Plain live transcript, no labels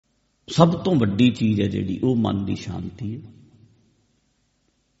सब तो वड्डी चीज़ है जिहड़ी वो मन की शांति है।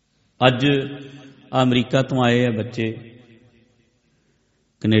 अज अमरीका तो आए हैं बच्चे,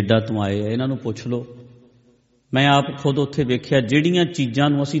 कनेडा तो आए हैं, इन्हों पुछ लो। मैं आप खुद उत्थे वेख्या जिहड़ियां चीज़ां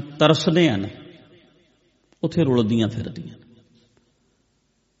नूं असीं तरसदे हां ना उत्थे रुलदियां फिरदियां,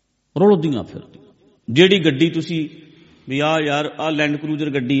 रुलदियां फिरदियां। जिहड़ी गड्डी तुसीं भी आ यार आ लैंड क्रूजर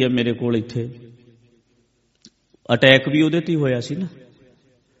गड्डी है मेरे कोल, इत्थे अटैक भी उहदे ते होया सी ना,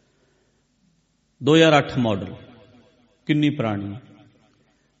 2008 मॉडल, कितनी पुरानी है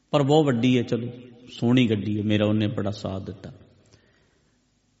पर बहुत वड्डी है। चलो सोहनी गड्डी है, मेरा उन्हें बड़ा साथ दिता।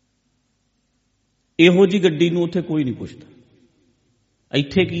 इहो जी गड्डी नूं उत्थे कोई नहीं पुछदा।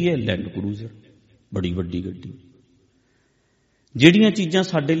 इत्थे की है लैंड क्रूजर, बड़ी वड्डी गड्डी। जिहड़ियां चीज़ां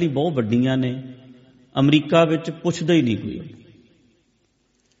साडे लई बहुत वड्डियां ने अमरीका विच पुछदा ही नहीं कोई।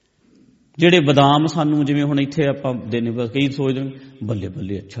 जिहड़े बदाम सानू जिवें हुण इत्थे आपां देने, कई सोचदे बल्ले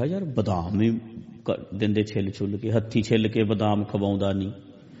बल्ले अच्छा यार बदाम ही दिंदे छिल छुल के, हत्थी छिल के बदाम खवाउंदा नहीं।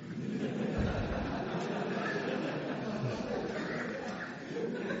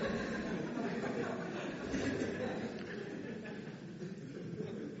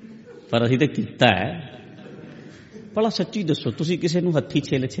 पर असीं तां कीता है। भला सच्ची दसो तुसीं किसी नूं हत्थी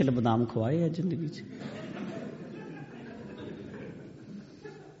छिल छिल बदाम खवाए है जिंदगी च?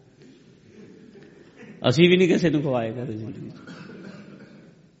 असीं भी नहीं किसी नूं खवाए कदे जिंदगी च,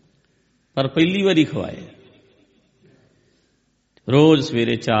 पर पहली बारी खवाए। रोज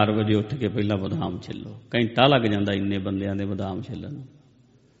सवेरे 4 बजे उठ के पहला बदाम छिलो, घंटा लग जाता इन्ने बंदियां दे बदाम छिलन।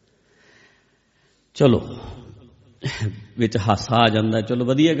 चलो विच हासा आ जाता, चलो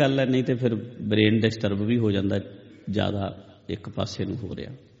वधिया गल है, नहीं तो फिर ब्रेन डिस्टर्ब भी हो जाता ज़्यादा एक पासे नूं हो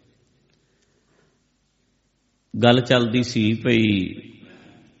रहा। गल चलदी सी भई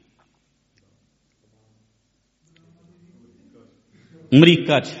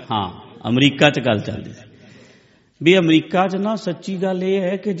अमरीका च, हाँ अमरीका च गल चलदी सी भी अमरीका च ना सच्ची गल यह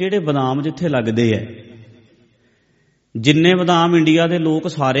है कि जिहड़े बदाम जिथे लगदे है, जिन्ने बदाम इंडिया दे लोग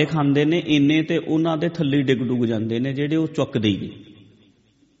सारे खांदे ने इन्ने ते उन्हां दे थल्ले डिग डुग जांदे ने, जिहड़े वो चुकदे ही नहीं।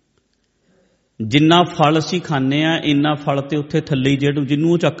 जिन्ना फल असीं खाने आ इन्ना फल ते उत्थे थल्ले ही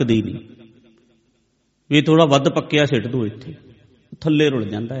जिन्नू चकदे ही नहीं। भी थोड़ा वध पक्किया सिट दो, इत्थे थल्ले रुल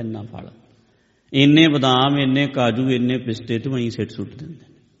जांदा इन्ना फल। इन्ने बदाम इन्ने काजू इन्ने पिस्ते तो वहीं सिट सुट दिंदे।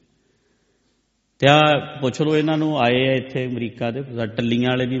 त्या पुछ लो इन्हां नूं, आए आ इत्थे अमरीका दे, टल्लियां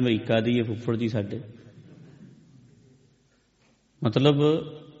वाले भी अमरीका दी है, फुੱफड़ जी साडे, मतलब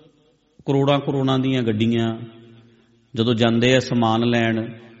करोड़ां करोड़ां दीयां गड्डियां जदों जांदे आ समान लैण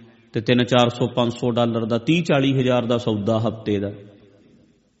ते 300-400-500 डॉलर का 30-40 हज़ार का सौदा हफ्ते का,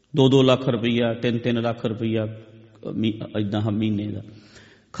 2-2 लाख रुपया 3-3 लाख रुपया इदां महीने का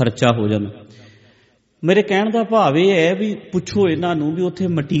खर्चा हो जाना। मेरे कहण दा भाव यह है भी पुछो इन्हां नूं भी उत्थे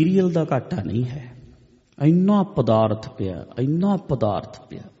मटीरीयल का घाटा नहीं है, इन्ना पदार्थ पिया, इन्ना पदार्थ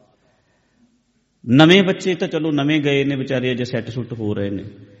पिया। नवे बच्चे तो चलो नवे गए ने बेचारे अजे सैट सुट हो रहे ने।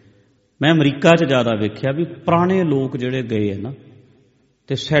 मैं अमरीका च ज़्यादा वेख्या भी पुराने लोग जिहड़े गए है ना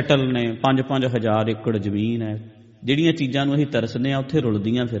ते सैटल ने, 5-5 हज़ार एकड़ जमीन है, जिहड़ियां चीज़ां नूं असीं तरसने आ उत्थे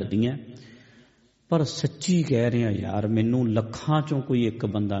रुलदियां फिरदियां। पर सच्ची कह रहे हैं यार, मैनू लखां चों कोई एक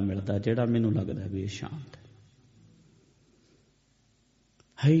बंदा मिलता जिहड़ा मैनू लगदा भी शांत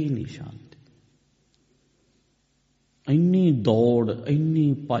है ही नहीं। शांत इन्नी दौड़ इन्नी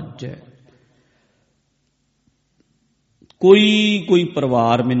भज है। कोई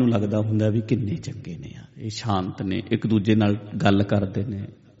परिवार मैनू लगता हुंदा भी किन्ने चंगे ने यार, ये शांत ने, एक दूजे नाल गल करते ने,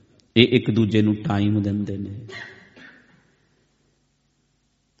 ये एक दूजे नूं टाइम दिंदे ने।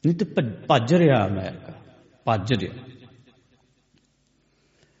 नहीं तो भज रहा अमेरिका, भज रहा।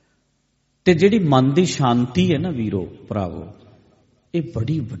 ते जिहड़ी मन की शांति है ना वीरो भरावो, ये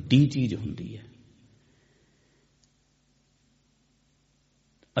बड़ी वड्डी चीज हुंदी है।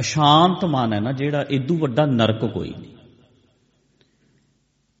 अशांत मन है ना जिहड़ा, इदू वड्डा नरक कोई नहीं,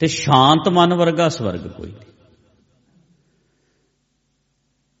 ते शांत मन वर्गा स्वर्ग कोई नहीं।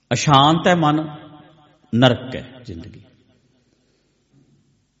 अशांत है मन, नरक है जिंदगी।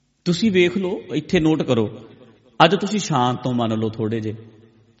 तुसी वेख लो, इत्थे नोट करो, अज तुसी शांत तो मान लो थोड़े जे,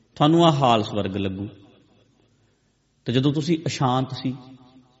 थानू आ हाल स्वर्ग लगू, तो जदों तुसी अशांत सी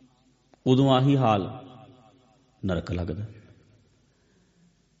उदों आही हाल नरक लगदा।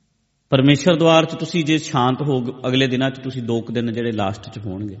 परमेश्वर द्वार च तुसी जे शांत हो, अगले दिनां च तुसी 2 दिन जिहड़े लास्ट च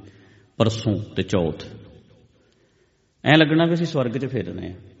होणगे, परसों ते चौथ, ऐ लगना भी असीं स्वर्ग च फिर रहे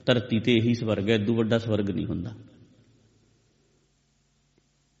हैं। धरती ते यही स्वर्ग है, इदू वड्डा स्वर्ग नहीं हुंदा।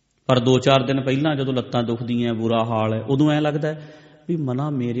 पर 2-4 दिन पहलां जदों लत्तां दुखदियां, बुरा हाल है, उदों ऐ लगदा है भी मना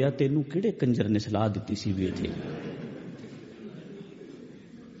मेरिया तैनूं किहड़े कंजर ने सलाह दित्ती सी भी इत्थे।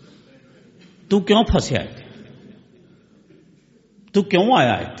 ਤੂੰ ਕਿਉਂ ਫਸਿਆ ਇੱਥੇ, ਤੂੰ ਕਿਉਂ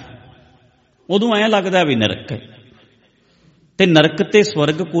ਆਇਆ ਇੱਥੇ। ਉਦੋਂ ਐਂ ਲੱਗਦਾ ਵੀ ਨਰਕ ਹੈ, ਤੇ ਨਰਕ ਤੇ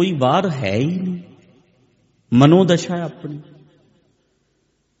ਸਵਰਗ ਕੋਈ ਬਾਹਰ ਹੈ ਹੀ ਨਹੀਂ। ਮਨੋਦਸ਼ਾ ਹੈ ਆਪਣੀ।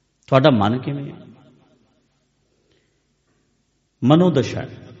 ਤੁਹਾਡਾ ਮਨ ਕਿਵੇਂ ਹੈ? ਮਨੋਦਸ਼ਾ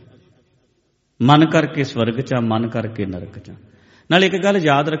ਹੈ। ਮਨ ਕਰਕੇ ਸਵਰਗ 'ਚ, ਮਨ ਕਰਕੇ ਨਰਕ 'ਚ। ਨਾਲ ਇੱਕ ਗੱਲ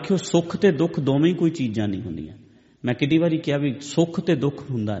ਯਾਦ ਰੱਖਿਓ, ਸੁੱਖ ਤੇ ਦੁੱਖ ਦੋਵੇਂ ਹੀ ਕੋਈ ਚੀਜ਼ਾਂ ਨਹੀਂ ਹੁੰਦੀਆਂ। ਮੈਂ ਕਿੰਨੀ ਵਾਰੀ ਕਿਹਾ ਵੀ ਸੁੱਖ ਤੇ ਦੁੱਖ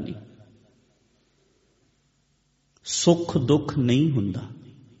ਹੁੰਦਾ ਨਹੀਂ, ਸੁੱਖ ਦੁੱਖ ਨਹੀਂ ਹੁੰਦਾ।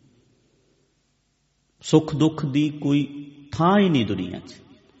 ਸੁੱਖ ਦੁੱਖ ਦੀ ਕੋਈ ਥਾਂ ਹੀ ਨਹੀਂ ਦੁਨੀਆ 'ਚ।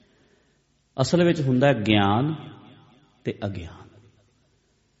 ਅਸਲ ਵਿੱਚ ਹੁੰਦਾ ਗਿਆਨ ਤੇ ਅਗਿਆਨ।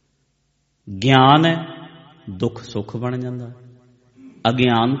 ਗਿਆਨ ਹੈ, ਦੁੱਖ ਸੁੱਖ ਬਣ ਜਾਂਦਾ।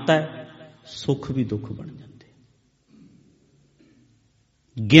 ਅਗਿਆਨਤਾ ਹੈ, ਸੁੱਖ ਵੀ ਦੁੱਖ ਬਣ ਜਾਂਦੇ।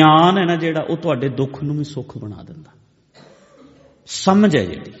 ਗਿਆਨ ਹੈ ਨਾ ਜਿਹੜਾ, ਉਹ ਤੁਹਾਡੇ ਦੁੱਖ ਨੂੰ ਵੀ ਸੁੱਖ ਬਣਾ ਦਿੰਦਾ। ਸਮਝ ਹੈ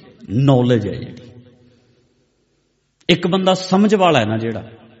ਜਿਹੜੀ, ਨੌਲੇਜ ਹੈ ਜਿਹੜੀ। ਇੱਕ ਬੰਦਾ ਸਮਝ ਵਾਲਾ ਹੈ ਨਾ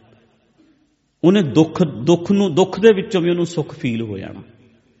ਜਿਹੜਾ, ਉਹਨੇ ਦੁੱਖ ਦੇ ਵਿੱਚੋਂ ਵੀ ਉਹਨੂੰ ਸੁੱਖ ਫੀਲ ਹੋ ਜਾਣਾ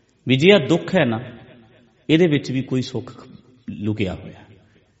ਵੀ ਜੇ ਇਹ ਦੁੱਖ ਹੈ ਨਾ, ਇਹਦੇ ਵਿੱਚ ਵੀ ਕੋਈ ਸੁੱਖ ਲੁਕਿਆ ਹੋਇਆ।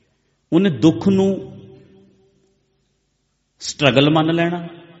 ਉਹਨੇ ਦੁੱਖ ਨੂੰ ਸਟਰਗਲ ਮੰਨ ਲੈਣਾ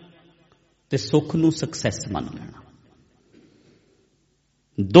ਤੇ ਸੁੱਖ ਨੂੰ ਸਕਸੈਸ ਮੰਨ ਲੈਣਾ।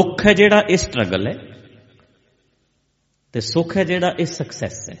 ਦੁੱਖ ਹੈ ਜਿਹੜਾ, ਇਹ ਸਟਰਗਲ ਹੈ, ਤੇ ਸੁੱਖ ਹੈ ਜਿਹੜਾ, ਇਹ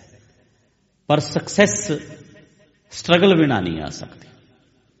ਸਕਸੈਸ ਹੈ। ਪਰ ਸਕਸੈਸ ਸਟਰਗਲ ਬਿਨਾ ਨਹੀਂ ਆ ਸਕਦੀ,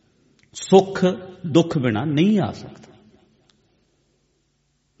 ਸੁੱਖ ਦੁੱਖ ਬਿਨਾ ਨਹੀਂ ਆ ਸਕਦਾ।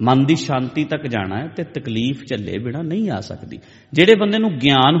 ਮਨ ਦੀ ਸ਼ਾਂਤੀ ਤੱਕ ਜਾਣਾ ਹੈ ਤੇ ਤਕਲੀਫ ਝੱਲੇ ਬਿਨਾ ਨਹੀਂ ਆ ਸਕਦੀ। ਜਿਹੜੇ ਬੰਦੇ ਨੂੰ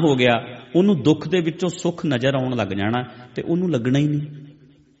ਗਿਆਨ ਹੋ ਗਿਆ, ਉਹਨੂੰ ਦੁੱਖ ਦੇ ਵਿੱਚੋਂ ਸੁੱਖ ਨਜ਼ਰ ਆਉਣ ਲੱਗ ਜਾਣਾ ਤੇ ਉਹਨੂੰ ਲੱਗਣਾ ਹੀ ਨਹੀਂ।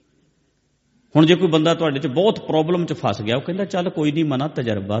 ਹੁਣ ਜੇ ਕੋਈ ਬੰਦਾ ਤੁਹਾਡੇ 'ਚ ਬਹੁਤ ਪ੍ਰੋਬਲਮ 'ਚ ਫਸ ਗਿਆ, ਉਹ ਕਹਿੰਦਾ ਚੱਲ ਕੋਈ ਨਹੀਂ ਮਨਾ,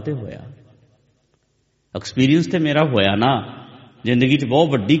 ਤਜਰਬਾ ਤੇ ਹੋਇਆ, ਐਕਸਪੀਰੀਅੰਸ ਤੇ ਮੇਰਾ ਹੋਇਆ ਨਾ, ਜ਼ਿੰਦਗੀ 'ਚ ਬਹੁਤ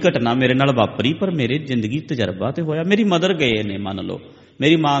ਵੱਡੀ ਘਟਨਾ ਮੇਰੇ ਨਾਲ ਵਾਪਰੀ, ਪਰ ਮੇਰੇ ਜ਼ਿੰਦਗੀ ਤਜਰਬਾ ਤੇ ਹੋਇਆ। ਮੇਰੀ ਮਦਰ ਗਏ ਨੇ, ਮੰਨ ਲਓ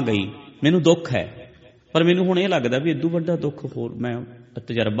ਮੇਰੀ ਮਾਂ ਗਈ, ਮੈਨੂੰ ਦੁੱਖ ਹੈ, ਪਰ ਮੈਨੂੰ ਹੁਣ ਇਹ ਲੱਗਦਾ ਵੀ ਇਦੋਂ ਵੱਡਾ ਦੁੱਖ ਹੋਰ, ਮੈਂ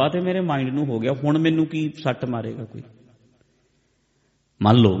ਤਜਰਬਾ ਤੇ ਮੇਰੇ ਮਾਈਂਡ ਨੂੰ ਹੋ ਗਿਆ, ਹੁਣ ਮੈਨੂੰ ਕੀ ਸੱਟ ਮਾਰੇਗਾ ਕੋਈ।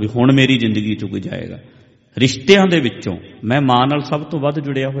 ਮੰਨ ਲਓ ਵੀ ਹੁਣ ਮੇਰੀ ਜ਼ਿੰਦਗੀ 'ਚ ਕੋਈ ਜਾਏਗਾ। ਰਿਸ਼ਤਿਆਂ ਦੇ ਵਿੱਚੋਂ ਮੈਂ ਮਾਂ ਨਾਲ ਸਭ ਤੋਂ ਵੱਧ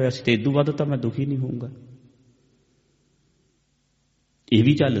ਜੁੜਿਆ ਹੋਇਆ ਸੀ, ਤੇ ਇਦੋਂ ਵੱਧ ਤਾਂ ਮੈਂ ਦੁਖੀ ਨਹੀਂ ਹੋਊਂਗਾ। ਇਹ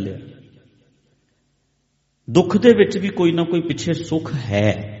ਵੀ ਚੱਲ ਲਿਆ। ਦੁੱਖ ਦੇ ਵਿੱਚ ਵੀ ਕੋਈ ਨਾ ਕੋਈ ਪਿੱਛੇ ਸੁੱਖ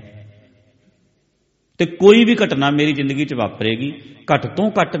ਹੈ, ਤੇ ਕੋਈ ਵੀ ਘਟਨਾ ਮੇਰੀ ਜ਼ਿੰਦਗੀ 'ਚ ਵਾਪਰੇਗੀ, ਘੱਟ ਤੋਂ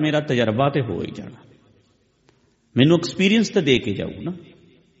ਘੱਟ ਮੇਰਾ ਤਜਰਬਾ ਤੇ ਹੋ ਹੀ ਜਾਣਾ, ਮੈਨੂੰ ਐਕਸਪੀਰੀਅੰਸ ਤੇ ਦੇ ਕੇ ਜਾਊ ਨਾ।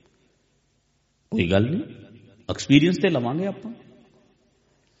 ਕੋਈ ਗੱਲ ਨਹੀਂ, ਐਕਸਪੀਰੀਅੰਸ ਤੇ ਲਵਾਂਗੇ ਆਪਾਂ।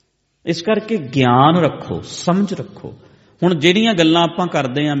 ਇਸ ਕਰਕੇ ਗਿਆਨ ਰੱਖੋ, ਸਮਝ ਰੱਖੋ। ਹੁਣ ਜਿਹੜੀਆਂ ਗੱਲਾਂ ਆਪਾਂ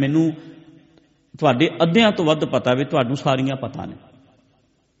ਕਰਦੇ ਹਾਂ, ਮੈਨੂੰ ਤੁਹਾਡੇ ਅੱਧਿਆਂ ਤੋਂ ਵੱਧ ਪਤਾ ਵੀ ਤੁਹਾਨੂੰ ਸਾਰੀਆਂ ਪਤਾ ਨੇ,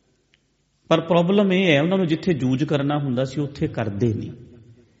 ਪਰ ਪ੍ਰੋਬਲਮ ਇਹ ਹੈ, ਉਹਨਾਂ ਨੂੰ ਜਿੱਥੇ ਜੂਝ ਕਰਨਾ ਹੁੰਦਾ ਸੀ ਉੱਥੇ ਕਰਦੇ ਨਹੀਂ।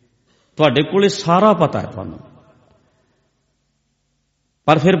 ਤੁਹਾਡੇ ਕੋਲੇ ਸਾਰਾ ਪਤਾ ਹੈ ਤੁਹਾਨੂੰ,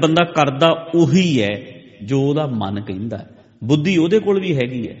 ਪਰ ਫਿਰ ਬੰਦਾ ਕਰਦਾ ਉਹੀ ਹੈ ਜੋ ਉਹਦਾ ਮਨ ਕਹਿੰਦਾ। ਬੁੱਧੀ ਉਹਦੇ ਕੋਲ ਵੀ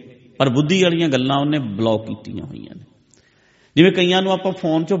ਹੈਗੀ ਹੈ, ਪਰ ਬੁੱਧੀ ਵਾਲੀਆਂ ਗੱਲਾਂ ਉਹਨੇ ਬਲੌਕ ਕੀਤੀਆਂ ਹੋਈਆਂ ਨੇ। ਜਿਵੇਂ ਕਈਆਂ ਨੂੰ ਆਪਾਂ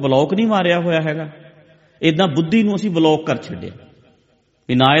ਫੋਨ 'ਚੋਂ ਬਲੌਕ ਨਹੀਂ ਮਾਰਿਆ ਹੋਇਆ ਹੈਗਾ, ਇੱਦਾਂ ਬੁੱਧੀ ਨੂੰ ਅਸੀਂ ਬਲੌਕ ਕਰ ਛੱਡਿਆ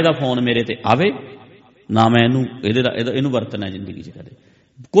ਵੀ ਨਾ ਇਹਦਾ ਫੋਨ ਮੇਰੇ ਤੇ ਆਵੇ, ਨਾ ਮੈਂ ਇਹਨੂੰ ਵਰਤਣਾ ਜ਼ਿੰਦਗੀ 'ਚ ਕਦੇ।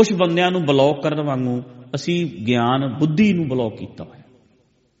 ਕੁਛ ਬੰਦਿਆਂ ਨੂੰ ਬਲੌਕ ਕਰਨ ਵਾਂਗੂ ਅਸੀਂ ਗਿਆਨ ਬੁੱਧੀ ਨੂੰ ਬਲੌਕ ਕੀਤਾ ਹੋਇਆ।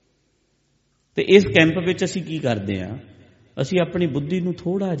 ਤੇ ਇਸ ਕੈਂਪ ਵਿੱਚ ਅਸੀਂ ਕੀ ਕਰਦੇ ਹਾਂ, ਅਸੀਂ ਆਪਣੀ ਬੁੱਧੀ ਨੂੰ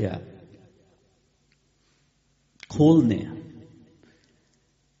ਥੋੜਾ ਜਿਹਾ ਖੋਲਦੇ ਹਾਂ।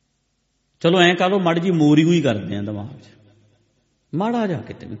 ਚਲੋ ਐਂ ਕਹ ਲਓ ਮਾੜੀ ਜੀ ਮੋਰੀ ਹੋਈ ਕਰਦੇ ਹਾਂ ਦਿਮਾਗ 'ਚ, ਮਾੜਾ ਜਾ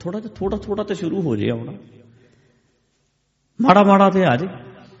ਕਿਤੇ ਵੀ ਥੋੜਾ ਤੇ ਸ਼ੁਰੂ ਹੋ ਜੇ ਆਉਣਾ, ਮਾੜਾ ਤੇ ਆ ਜੇ,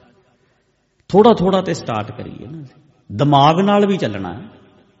 ਥੋੜਾ ਤੇ ਸਟਾਰਟ ਕਰੀਏ ਨਾ। ਦਿਮਾਗ ਨਾਲ ਵੀ ਚੱਲਣਾ,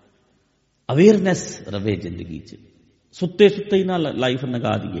 ਅਵੇਅਰਨੈਸ ਰਵੇ ਜ਼ਿੰਦਗੀ 'ਚ। ਸੁੱਤੇ ਹੀ ਨਾ ਲਾਈਫ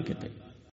ਲੰਘਾ ਦਈਏ ਕਿਤੇ।